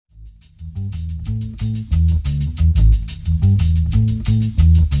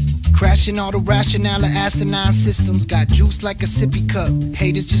Crashing all the rationale of asinine systems. Got juice like a sippy cup.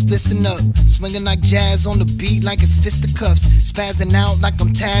 Haters just listen up. Swinging like jazz on the beat like it's fisticuffs. Spazzing out like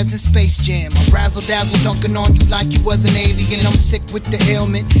I'm Taz in Space Jam. I razzle dazzle dunking on you like you was an alien. I'm sick with the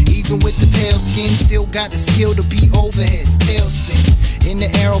ailment, even with the pale skin. Still got the skill to beat overheads, tailspin. In the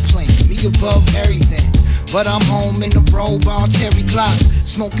aeroplane, me above everything. But I'm home in the robot cherry clock.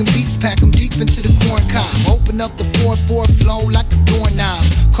 Smoking beats, pack 'em deep into the corn cob. Open up the 4-4 flow like a doorknob.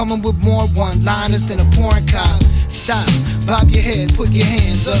 Coming with more one-liners than a porn cop. Stop, bob your head, put your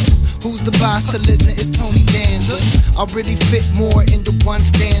hands up. Who's the boss? Listen, it's Tony Danza. I really fit more into one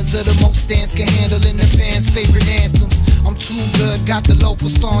stanza. The most stands can handle in the fans' favorite anthems. I'm too good, got the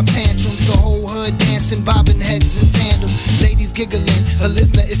locals throwing tantrums. The whole hood dancing, bobbing heads in tandem. Ladies giggling, her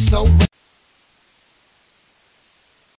listener is so